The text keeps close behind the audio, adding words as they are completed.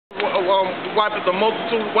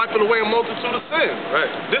wiping away a multitude of sins. Right.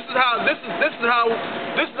 This is how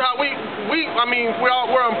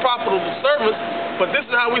we're unprofitable servants, but this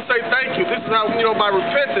is how we say thank you. This is how, by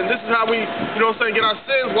repenting, this is how we, get our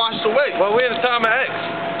sins washed away. Well, we're in the time of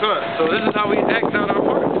Acts. So this is how we act out our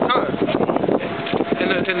part.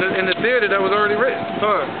 In the theater that was already written.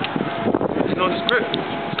 The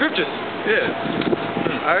scriptures.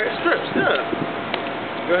 Yeah. All right. Scripts.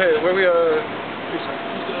 Yeah. Go ahead. Where we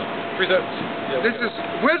precepts. Yeah, this is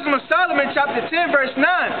Wisdom of Solomon, chapter 10, verse 9.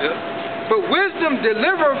 Yeah. But wisdom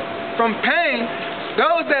deliver from pain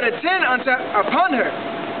those that attend upon her.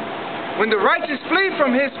 When the righteous flee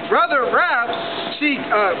from his brother wrath, she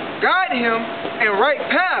guide him in right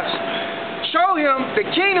paths, show him the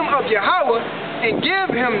kingdom of Yahweh, and give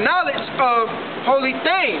him knowledge of holy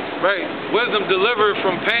things. Right. Wisdom deliver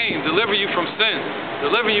from pain, deliver you from sin,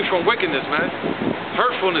 deliver you from wickedness, man,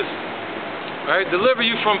 hurtfulness. All right. Deliver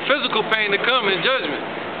you from physical pain to come in judgment.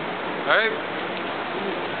 All right.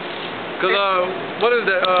 Because what is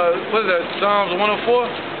that? Psalms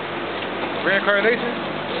 104, reincarnation.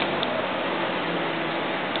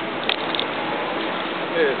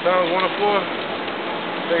 Yeah, Psalms 104. I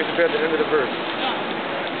think it should be at the end of the verse.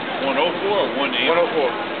 104 or 180? 104.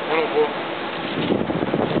 104.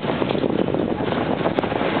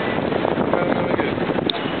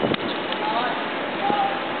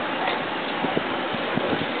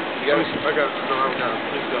 I got it. No, I got it.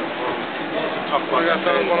 Please don't. Talk about that.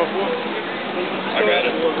 Psalms 104? I got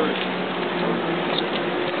it.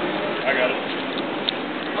 I got it.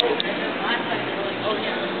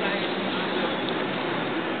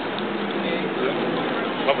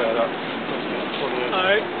 My bad.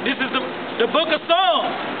 Alright, this is the book of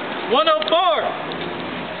Psalms, 104.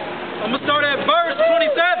 I'm going to start at verse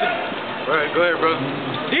 27. Alright, go ahead, brother.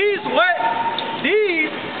 These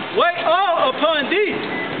wait all upon thee,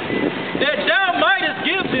 that thou mightest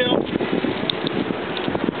give them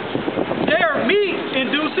their meat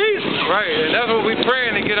in due season. Right, and that's what we're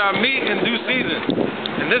praying, to get our meat in due season.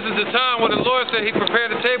 And this is the time where the Lord said he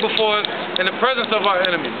prepared a table for us in the presence of our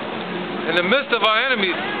enemies. In the midst of our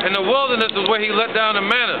enemies, in the wilderness is where he let down the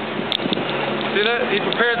manna. See that? He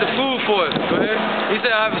prepared the food for us. Go ahead. He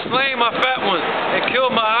said, I have slain my fat ones and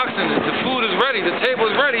killed my oxen. The food is ready. The table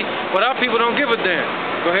is ready, but our people don't give a damn.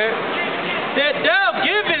 Go ahead. That thou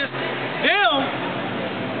givest them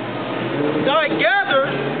thy gather,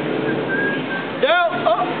 thou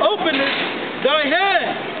openest thy hand.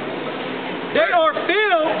 They are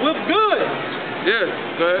filled with good. Yeah,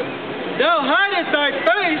 go ahead. Thou hidest thy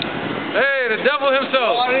face. Hey, the devil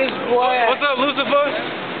himself. What's up, Lucifer?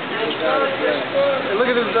 Hey, look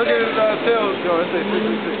at his tail going. It says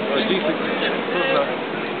 666. Or G6.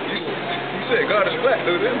 You said God is black,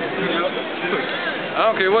 dude. I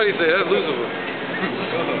don't care what he said. That's Lucifer.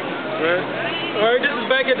 Right? Alright, this is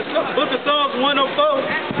back at the book of Psalms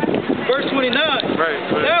 104, verse 29. Right.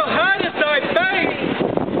 Thou hidest thy face.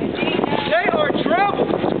 They are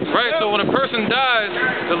troubled. Right, so when a person dies,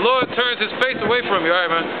 the Lord turns his face away from you, all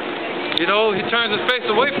right, man? He turns his face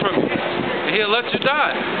away from you, and he'll let you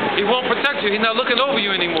die. He won't protect you. He's not looking over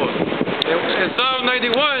you anymore. In Psalm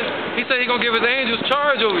 91, he said he's going to give his angels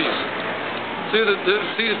charge over you. See,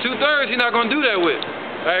 the 2/3 he's not going to do that with.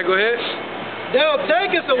 All right, go ahead. Thou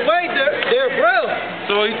takest away their breath.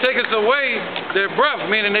 So he takes away their breath,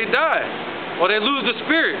 meaning they die, or they lose the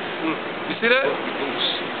spirit. You see that?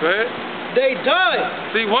 Go ahead. They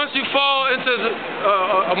die. See, once you fall into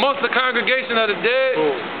amongst the congregation of the dead,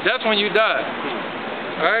 that's when you die.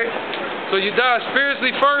 All right? So you die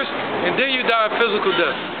spiritually first, and then you die a physical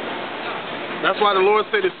death. That's why the Lord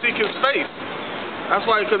said to seek his face. That's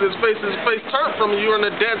why, because his face turned from you, you're in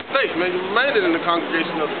a dead state, man. You remained in the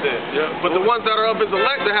congregation of the dead. Yeah. But the ones that are of his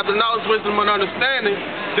elect, that have the knowledge, wisdom, and understanding,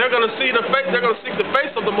 they're going to see the face. They're going to seek the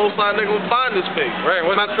face of the Most High, and they're going to find his face. Right.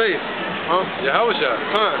 What's his face? Yahweh.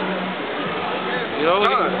 You know,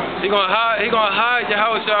 he gonna hide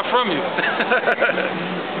Yahushua from you.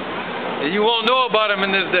 And you won't know about him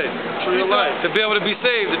in this day. Tree of life. To be able to be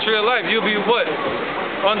saved, the tree of life. You'll be what?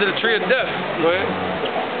 Under the tree of death. Go ahead.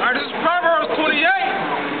 Alright, this is Proverbs 28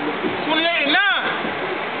 and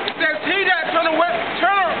 9. It says, he that turneth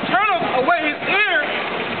away his ear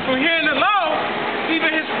from hearing the law,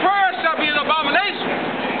 even his prayer shall be an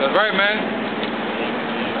abomination. That's right, man.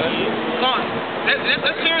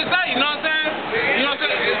 That's serious day, you know what I'm saying? You know what I'm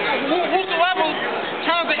saying? Whosoever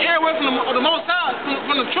turns the ear away from the Most High,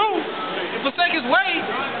 from the truth, and forsake his way,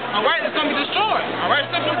 alright, it's going to be destroyed. Alright,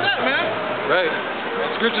 simple as that, man. Right.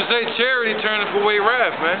 Scriptures say charity turneth away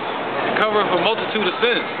wrath, man. It covereth a multitude of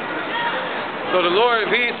sins. So the Lord, if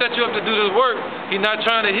he set you up to do this work, he's not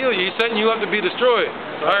trying to heal you. He's setting you up to be destroyed.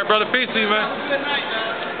 All right, brother. Peace to you, man. Good night,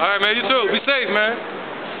 man. All right, man. You too. Be safe, man.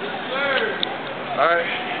 All right.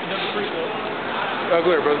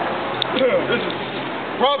 Go ahead, brother. This is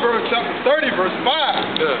Proverbs chapter 30, verse 5.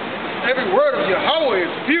 Yeah. Every word of Yahweh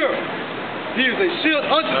is pure. He is a shield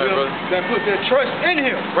unto them brother. that put their trust in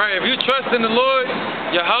him. Right. If you trust in the Lord,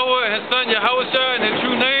 Yahweh and His Son Yahushua in their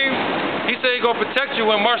true name, He said He's gonna protect you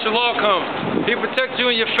when martial law comes. He protect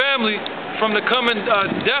you and your family from the coming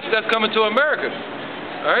death that's coming to America.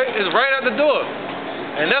 All right. It's right out the door,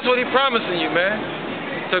 and that's what He's promising you, man.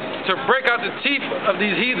 To break out the teeth of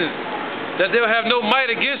these heathens, that they'll have no might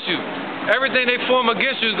against you. Everything they form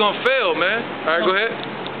against you is gonna fail, man. All right, go ahead.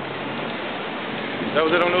 That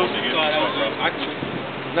was it on those?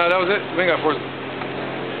 No, that was it. We ain't got force.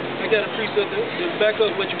 I got a precept to back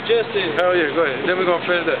up what you just said. Hell yeah, go ahead. Then we're gonna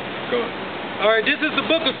finish that. Go ahead. All right, this is the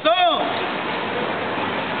book of Psalms,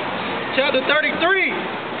 chapter 33,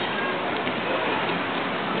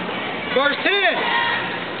 verse 10.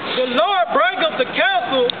 The Lord break up the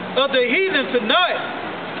counsel of the heathen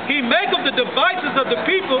tonight. He make up the devices of the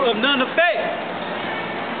people of none effect.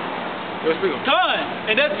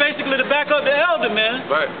 Time. And that's basically to back up the elder, man.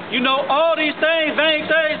 Right. You know, all these things, vain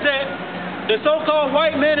things that the so-called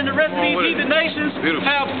white men and the rest of these heathen nations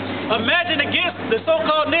have imagined against the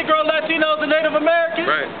so-called Negro, Latinos, and Native Americans.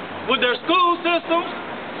 Right. With their school systems,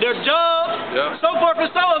 their jobs, so forth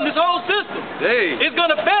and so on, this whole system. Hey. It's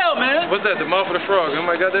going to fail, man. What's that, the mouth of the frog?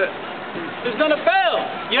 Anybody got that? It's going to fail.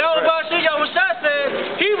 Yahushua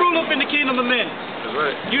said, He ruleth in the kingdom of men. That's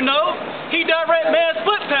right. You know, He direct man's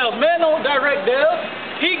footpals. Man don't direct theirs.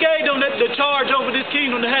 He gave them the charge over this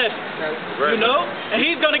kingdom to heaven. That's right. You know? And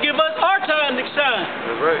He's going to give us our time to shine.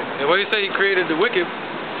 That's right. And what He say, He created the wicked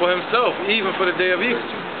for Himself, even for the day of evil.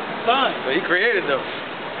 Fine. So He created them.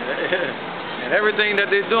 And everything that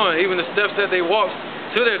they're doing, even the steps that they walk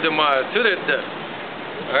to their demise, to their death,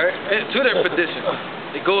 all right, and to their perdition.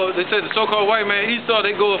 They said the so-called white man Esau,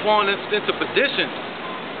 they go on into perdition.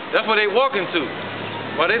 That's what they walk into.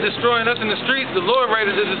 While they destroying us in the streets, the Lord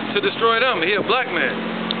rated to destroy them. He a black man.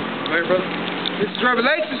 Go ahead, brother. This is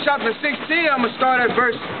Revelation chapter 16. I'm gonna start at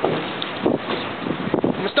verse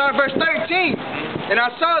 13. And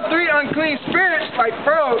I saw 3 unclean spirits like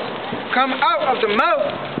frogs come out of the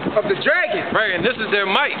mouth of the dragon. Right, and this is their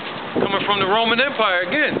might coming from the Roman Empire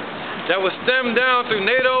again. That was stemmed down through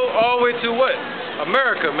NATO all the way to what?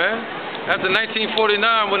 America, man. After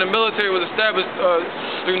 1949, when the military was established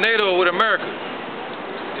through NATO with America.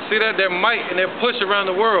 You see that? Their might and their push around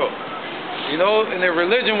the world. You know, and their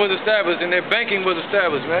religion was established and their banking was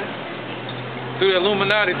established, man. Through the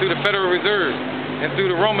Illuminati, through the Federal Reserve, and through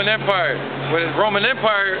the Roman Empire. Where the Roman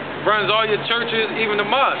Empire runs all your churches, even the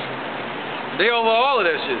mosques. They over all of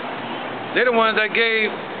that shit. They're the ones that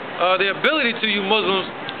gave the ability to you Muslims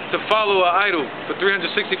to follow an idol for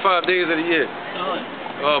 365 days of the year.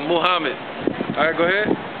 Muhammad. All right, go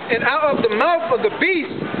ahead. And out of the mouth of the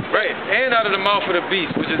beast. Right, and out of the mouth of the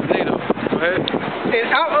beast, which is NATO. Go ahead.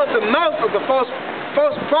 And out of the mouth of the false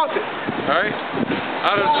prophet. All right.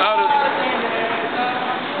 Out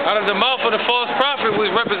of the mouth of the false prophet,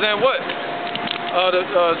 which represent what?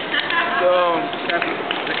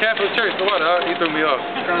 The Catholic Church. The what? He threw me off.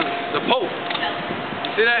 The Pope.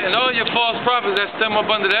 See that? And all your false prophets that stem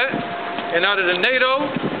up under that, and out of the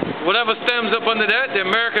NATO, whatever stems up under that, the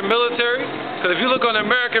American military, because if you look on the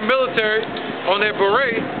American military, on their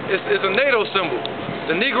beret, it's a NATO symbol.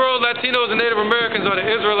 The Negroes, Latinos, and Native Americans are the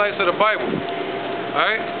Israelites of the Bible.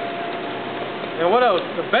 Alright? And what else?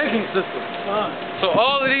 The banking system. So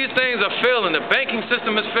all of these things are failing. The banking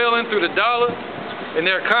system is failing through the dollar, and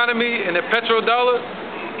their economy, and their petrodollar.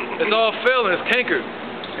 It's all failing. It's cankered.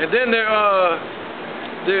 And then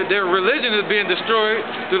their religion is being destroyed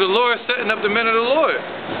through the Lord setting up the men of the Lord,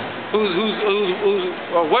 whose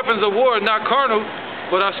weapons of war are not carnal,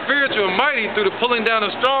 but are spiritual and mighty through the pulling down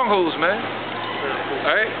of strongholds, man.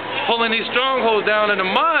 All right, pulling these strongholds down in the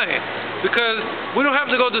mind, because we don't have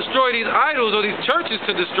to go destroy these idols or these churches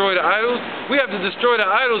to destroy the idols. We have to destroy the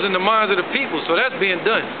idols in the minds of the people. So that's being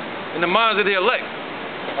done in the minds of the elect.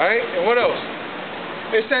 All right, and what else?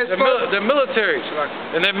 It says the military,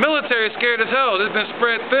 and the military is scared as hell. It's been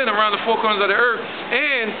spread thin around the four corners of the earth,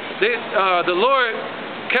 and the Lord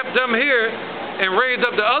kept them here and raised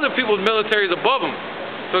up the other people's militaries above them.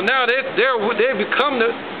 So now they become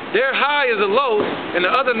their high is a low, and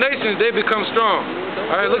the other nations they become strong.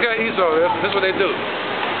 All right, look at Esau. That's what they do.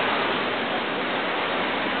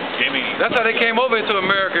 That's how they came over into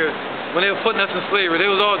America when they were putting us in slavery.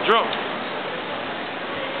 They was all drunk,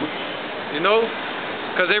 you know.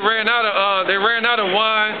 Because they ran out of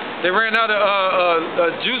wine, they ran out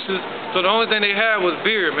of juices, so the only thing they had was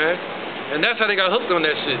beer, man. And that's how they got hooked on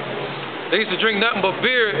that shit. They used to drink nothing but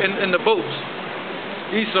beer in the boats.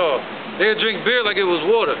 Esau. They would drink beer like it was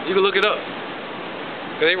water. You can look it up.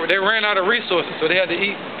 They ran out of resources, so they had to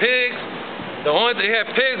eat pigs. They had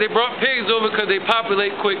pigs. They brought pigs over because they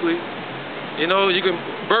populate quickly. You know, you can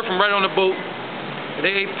birth them right on the boat. And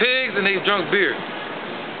they ate pigs and they drank beer.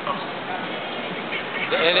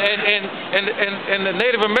 And the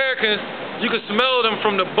Native Americans, you could smell them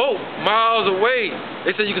from the boat miles away.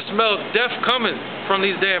 They said you could smell death coming from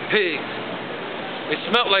these damn pigs. They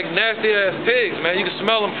smelled like nasty ass pigs, man. You could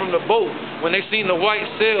smell them from the boat when they seen the white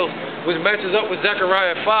sails, which matches up with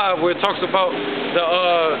Zechariah 5, where it talks about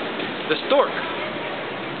the stork.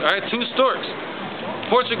 All right, 2 storks.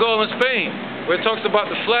 Portugal and Spain, where it talks about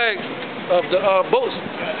the flags of the boats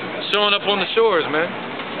showing up on the shores, man.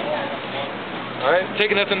 All right,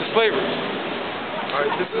 taking us into slavery. All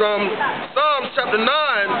right, this is Psalms chapter 9,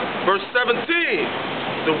 verse 17.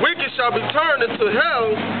 The wicked shall be turned into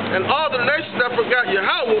hell, and all the nations that forgot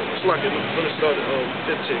Yahweh. It's like it. Let me start at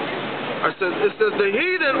 15. It says the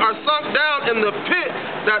heathen are sunk down in the pit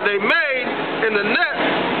that they made, in the net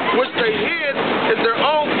which they hid is their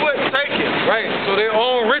own foot taken. Right. So their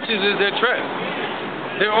own riches is their trap.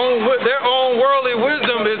 Their own worldly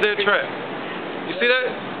wisdom is their trap. You see that?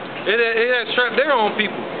 It has trapped their own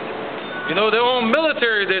people. You know, their own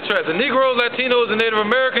military is their trap. The Negroes, Latinos, and Native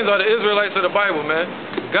Americans are the Israelites of the Bible, man.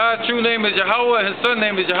 God's true name is Yahweh, and His Son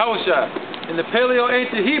name is Yahushua. In the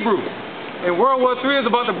Paleo-Ancient Hebrew, and World War III is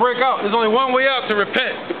about to break out. There's only one way out: to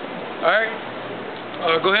repent. All right.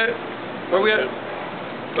 Go ahead. Where we at?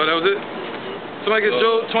 Oh, that was it. Somebody get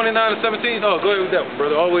Job 29 and 17. Oh, go ahead with that one,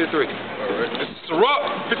 brother. All the way to 3. All right. This is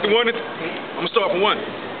Sirach 51. I'm gonna start from 1.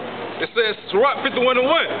 It says, Sirach 51 and 1.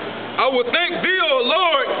 I will thank Thee, O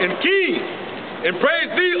Lord, and King, and praise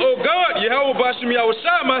Thee, O God, Yahweh Bashim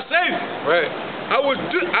Yahushua, my Savior. Right. I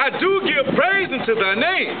do give praise unto Thy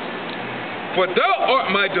name, for Thou art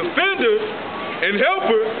my defender and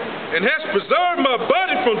helper, and hast preserved my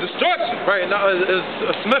body from destruction. Right. Now, is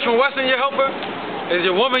Smith & Wesson your helper? Is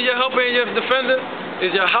your woman your helper and your defender?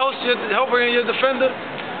 Is your house your helper and your defender?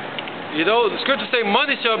 You know, the scriptures say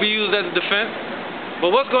money shall be used as a defense. But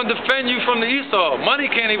what's going to defend you from the Esau? Money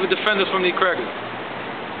can't even defend us from these crackers.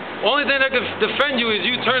 Only thing that can defend you is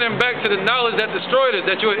you turning back to the knowledge that destroyed us,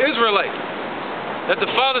 that you're an Israelite. That the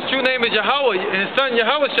Father's true name is Yahweh, and His Son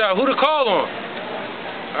Yahushua, who to call on.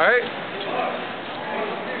 Alright?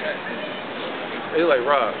 He's like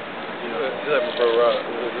Rob. He's like my bro Rob.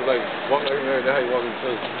 He's like, walking like that's how you walk in the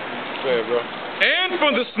church. Go ahead, bro. And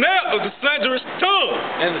from the snare of the slanderous tongue.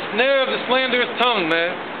 And the snare of the slanderous tongue,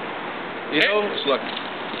 man. You know?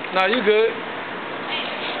 Nah, you good.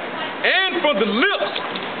 And from the lips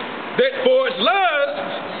that forge lies,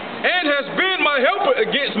 and has been my helper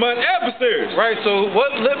against mine adversaries. Right, so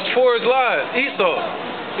what lips forge lies?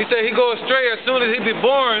 Esau. He said he go astray as soon as he be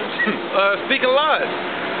born, speaking lies.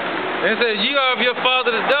 And he said, "You are of your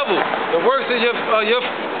father the devil. The works of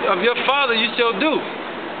your father you shall do."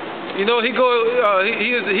 You know, he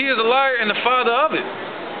is a liar and the father of it.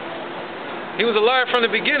 He was a liar from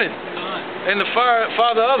the beginning, and the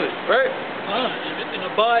father of it, right? And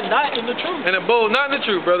abide not in the truth. And abode not in the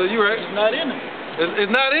truth, brother. You right? It's not in him.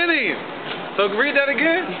 It's not in him. So read that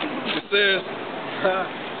again. It says,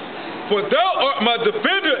 "For Thou art my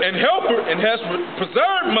defender and helper, and hast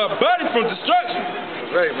preserved my body from destruction."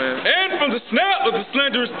 That's right, man. And from the snare of the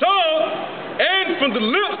slanderous tongue, and from the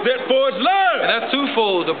lips that forge lies. And that's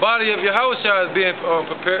twofold. The body of Yahushua is being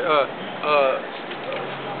prepared.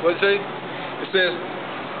 What's it say? It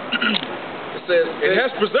says, "It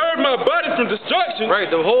has preserved my body from destruction." Right,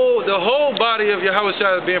 the whole body of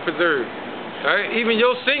Yahushua is being preserved. All right, even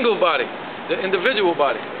your single body, the individual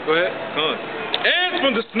body. Go ahead. And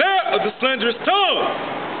from the snare of the slanderous tongue.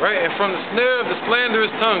 Right, and from the snare of the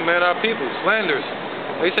slanderous tongue, man, our people, slanderous.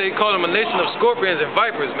 They say he called them a nation of scorpions and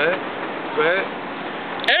vipers, man. Go ahead.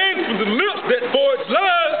 And from the lips that forge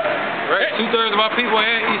lies. Right, 2/3 of our people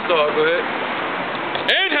and Esau. Go ahead.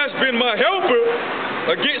 And has been my helper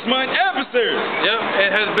against mine adversaries. Yep,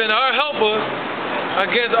 and has been our helper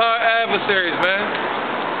against our adversaries, man.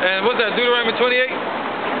 And what's that, Deuteronomy 28?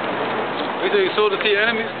 We say you sold it to your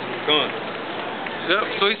enemies? Yep,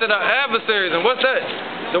 so he said our adversaries, and what's that?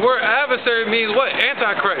 The word adversary means what?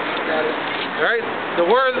 Antichrist. Right? The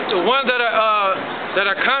ones that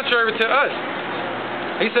are contrary to us.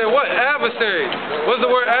 He said, what? Adversary. What does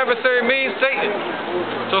the word adversary mean? Satan.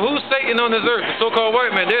 So who's Satan on this earth? The so-called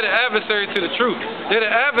white man. They're the adversary to the truth. They're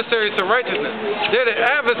the adversary to righteousness. They're the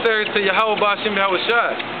adversary to Yahweh Bashim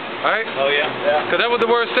Yahushua. Alright? Oh, yeah. Because that's what the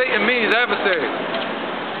word Satan means, adversary.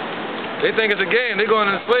 They think it's a game. They're going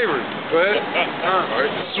into slavery. Go ahead. All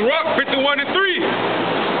right. Sirach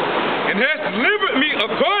 51:3. And has delivered me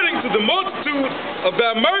according to the multitude of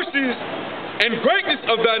thy mercies and greatness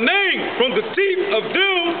of thy name from the teeth of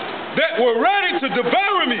them that were ready to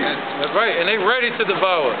devour me. That's right. And they ready to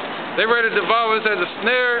devour. They ready to devour us as a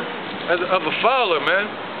snare of a fowler, man.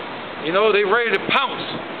 You know, they ready to pounce.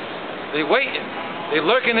 They waiting. They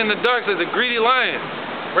lurking in the dark as a greedy lion,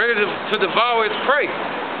 ready to devour its prey.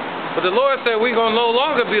 But the Lord said we're going to no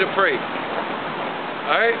longer be the prey.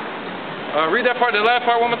 All right? Read that part, the last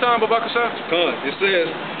part one more time, Babakasha. It says,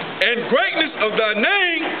 and greatness of thy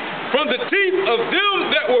name from the teeth of them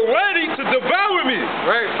that were ready to devour me.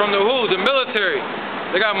 Right, from the who? The military.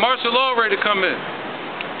 They got martial law ready to come in.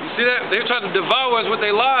 You see that? They're trying to devour us with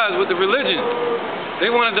their lies, with the religion. They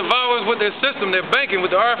want to devour us with their system, their banking,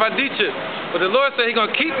 with the RFID chip. But the Lord said He's going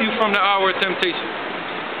to keep you from the hour of temptation.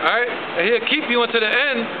 All right? And He'll keep you unto the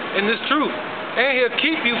end in this truth. And He'll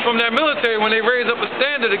keep you from that military when they raise up a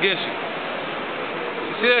standard against you.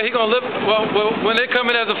 You see that? He's going to lift, well, when they come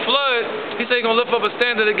in as a flood, He said He's going to lift up a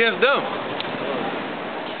standard against them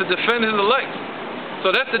to defend His elect. So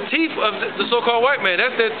that's the teeth of the so-called white man.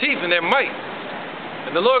 That's their teeth and their might.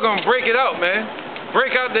 And the Lord going to break it out, man.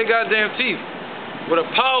 Break out their goddamn teeth with a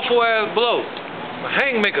powerful ass blow. A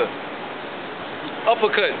hangmaker.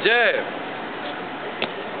 Uppercut, jab.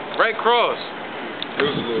 Right cross.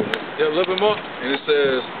 Here's a little more. Yeah, a little bit more. And it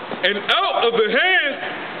says, and out of the hands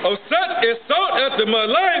of such as sought after my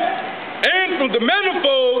life, and from the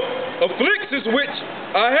manifold afflictions which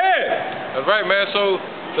I had. That's right, man. So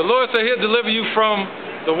the Lord said He'll deliver you from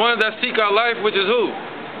the ones that seek our life, which is who?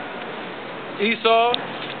 Esau,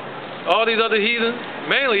 all these other heathens.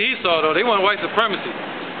 Mainly Esau, though. They want white supremacy.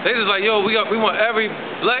 They just like, yo, we want every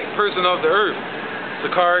black person off the earth.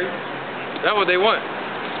 Sakari. That's what they want.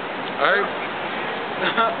 All right?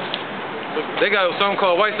 They got something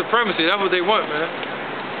called white supremacy. That's what they want, man.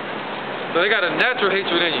 So they got a natural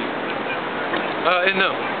hatred in you. In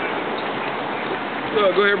them.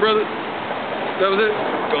 Go ahead, brother. That was it?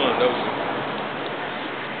 Go on, that was it.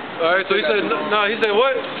 All right, so he said, no, he said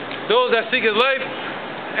what? Those that seek His life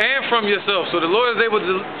and from yourself. So the Lord is able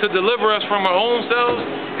to deliver us from our own selves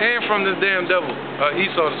and from this damn devil,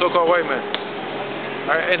 Esau, the so-called white man.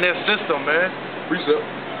 All right, and their system, man. Precept.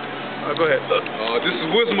 Go ahead. This is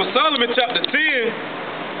Wisdom of Solomon, chapter 10.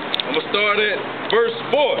 I'm going to start at verse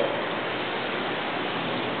 4.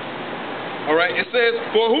 All right, it says,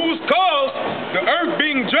 for whose cause the earth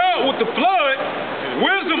being drowned with the flood,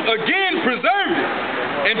 wisdom again preserved it,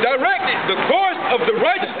 and directed the course of the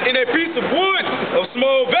righteous in a piece of wood of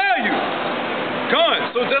small value.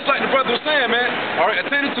 So just like the brother was saying, man, all right,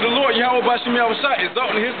 attending to the Lord, Yahweh Bashim Yahushua,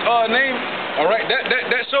 exalting His name, all right,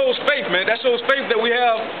 that shows faith, man. That shows faith that we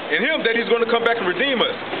have in Him, that He's going to come back and redeem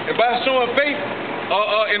us. And by showing faith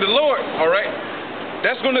in the Lord, all right,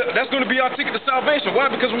 that's gonna be our ticket to salvation. Why?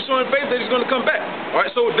 Because we're showing faith that He's gonna come back. All right.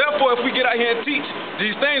 So therefore, if we get out here and teach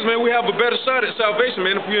these things, man, we have a better shot at salvation,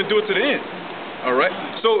 man, if we endure to the end. All right.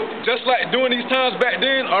 So just like during these times back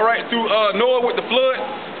then, all right, through Noah with the flood,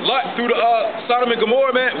 Lot through the Sodom and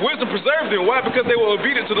Gomorrah, man, wisdom preserved them. Why? Because they were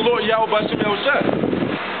obedient to the Lord Yahweh Bashim Yahushua.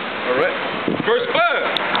 All right. Verse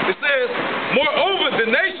 5. It says, moreover, the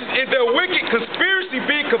nations in their wicked conspiracy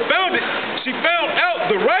being confounded, she found out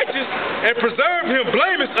the righteous and preserved him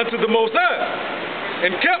blameless unto the Most High,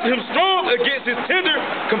 and kept him strong against his tender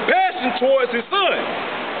compassion towards his son.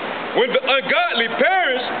 When the ungodly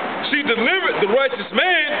perished, she delivered the righteous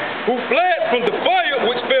man who fled from the fire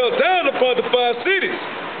which fell down upon the 5 cities,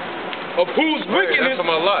 of whose wickedness,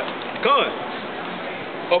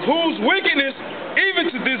 of whose wickedness,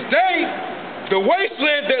 even to this day, the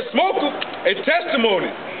wasteland that smoketh a testimony.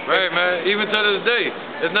 Right, man. Even to this day,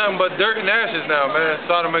 it's nothing but dirt and ashes now, man.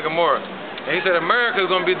 Sodom and Gomorrah. And he said America is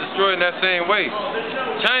going to be destroyed in that same way.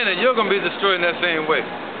 China, you're going to be destroyed in that same way.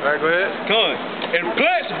 All right, go ahead. And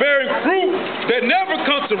plants bearing fruit that never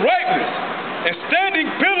come to ripeness. And standing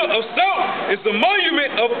pillar of salt is the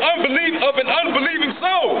monument of an unbelieving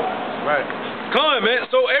soul. Right. Man.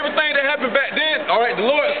 So everything that happened back then, all right, the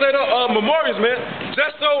Lord set up memorials, man,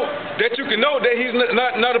 just so that you can know that He's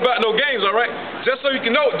not about no games, all right? Just so you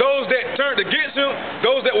can know those that turned against Him,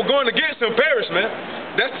 those that were going against Him perished, man.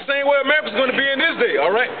 That's the same way America's going to be in this day,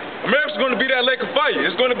 all right? America's going to be that lake of fire.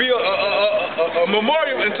 It's going to be a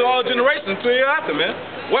memorial into all generations until hereafter, man.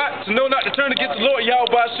 Why? To know not to turn against the Lord Yahweh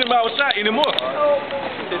Bashim Yahushua anymore.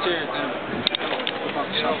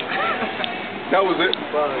 That was it.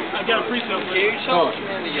 I got a precept for you.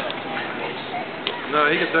 No,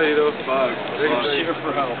 he can tell you those. Share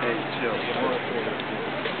for help. Hey, chill.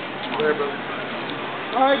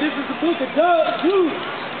 All right, this is the book of Jude,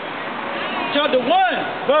 chapter 1,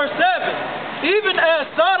 verse 7. Even as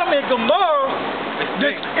Sodom and Gomorrah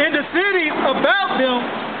and the cities about them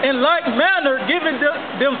in like manner giving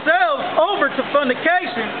themselves over to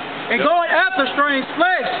fornication and going after strange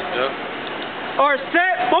flesh are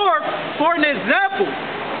set forth for an example,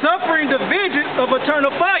 suffering the vengeance of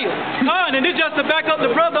eternal fire. And this just to back up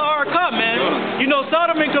the brother R.K., man. You know,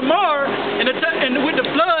 Sodom and Gomorrah and with the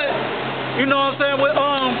flood, you know what I'm saying, with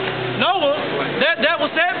Noah, that was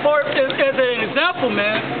set forth as an example,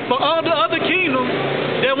 man, for all the other kingdoms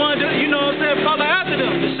that wanted to, you know what I'm saying, follow after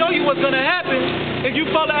them, to show you what's going to happen if you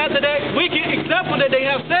follow after that wicked example that they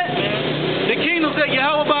have set, man. The kingdoms that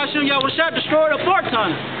Yahweh Ba'ashim Yahushua destroyed a 4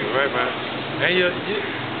 times. Right, man. And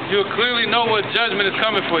you'll clearly know what judgment is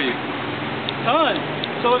coming for you.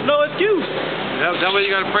 So there's no excuse. That way you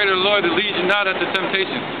got to pray to the Lord to lead you not into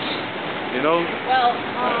temptation. You know,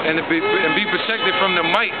 and be protected from the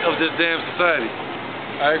might of this damn society.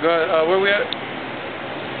 All right, go ahead. Where we at?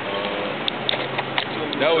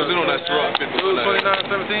 That was it on that Sirach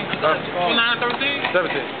 29:17. 29:17. 17.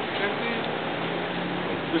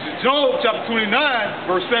 This is Job chapter 29,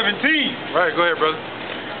 verse 17. Right, go ahead, brother.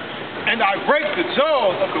 And I break the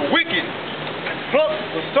jaws of the wicked and pluck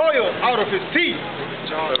the soil out of his teeth.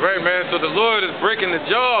 Right, man. So the Lord is breaking the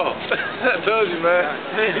jaw. I told you, man.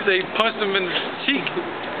 He said he punched him in the cheek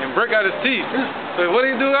and break out his teeth. So what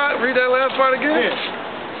did he do? Read that last part again.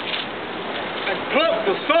 And pluck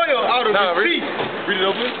the soil out of his teeth. Read it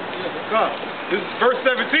over. This is verse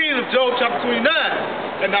 17 of Job chapter 29.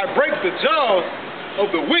 And I break the jaws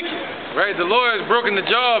of the wicked. Right, the Lord has broken the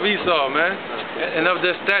jaw of Esau, man, and of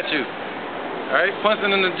their statue. All right,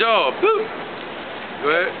 punching in the jaw. Boop. Go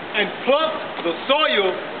ahead. And plucked the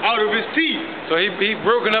soil out of his teeth. So he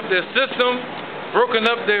broken up their system, broken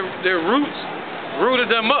up their roots, rooted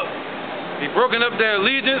them up. He broken up their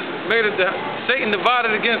allegiance, made it Satan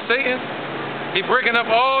divided against Satan. He breaking up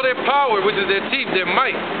all their power, which is their teeth, their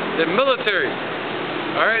might, their military.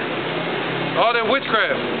 All right? All their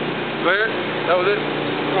witchcraft. Go ahead. That was it?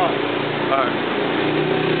 All right.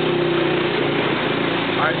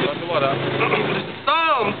 All right, let's what up. This is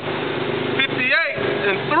Psalms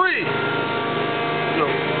 58:3. No.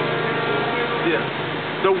 Yeah.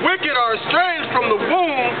 The wicked are estranged from the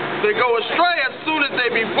womb. They go astray as soon as they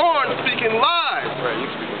be born, speaking lies. Right, you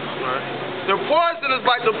speak. All right. Their poison is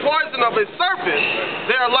like the poison of a serpent.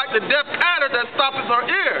 They are like the deaf adder that stoppeth her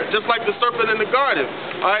ear, just like the serpent in the garden.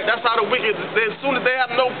 All right, that's how the wicked. As soon as they have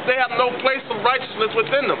no place of righteousness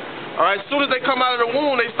within them. All right, as soon as they come out of the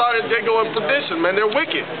womb, they go in perdition. Man, they're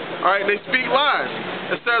wicked. All right, they speak lies.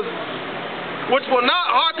 It says, which will not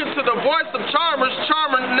hearken to the voice of charmers,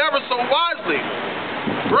 charming never so wisely.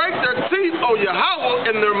 Break their teeth, O Yahweh,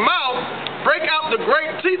 in their mouth. Break out the great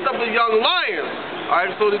teeth of the young lions. All right,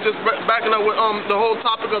 so they're just backing up with the whole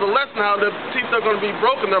topic of the lesson, how their teeth are going to be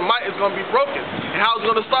broken, their might is going to be broken, and how it's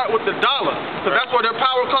going to start with the dollar, because that's where their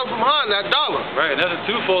power comes from, behind that dollar. Right, and that's a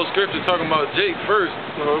twofold scripture talking about Jake first,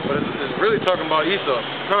 but it's really talking about Esau.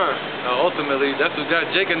 Ultimately, that's what got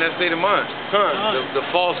Jake in that state of mind. The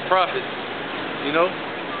false prophet, you know?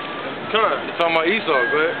 You're talking about Esau,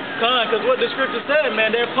 go ahead. Because what the scripture said,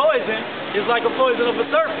 man, their poison is like a poison of a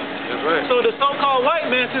serpent. That's right. So the so-called white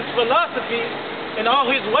man, his philosophy and all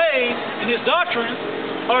his ways and his doctrines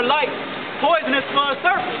are like poisonous for a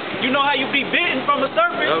serpent. You know how you be bitten from a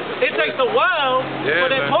serpent? It takes a while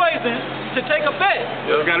for that poison to take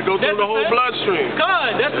effect. You got to go through the whole bloodstream.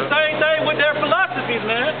 That's the same thing with their philosophies,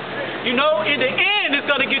 man. You know, in the end, it's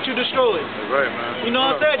going to get you destroyed. That's right, man. You know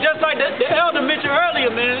what I'm saying? Just like the elder mentioned earlier,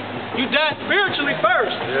 man. You die spiritually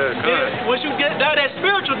first. Yeah, once you die that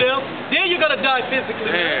spiritual death, then you're going to die physically.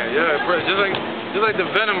 Just like the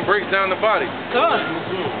venom breaks down the body.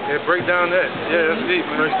 It breaks down that. Yeah, that's deep,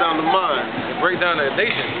 man. Breaks down the mind. It breaks down the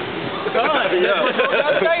nation. Broke down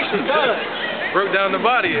the nation. Broke down the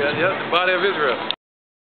body, the body of Israel.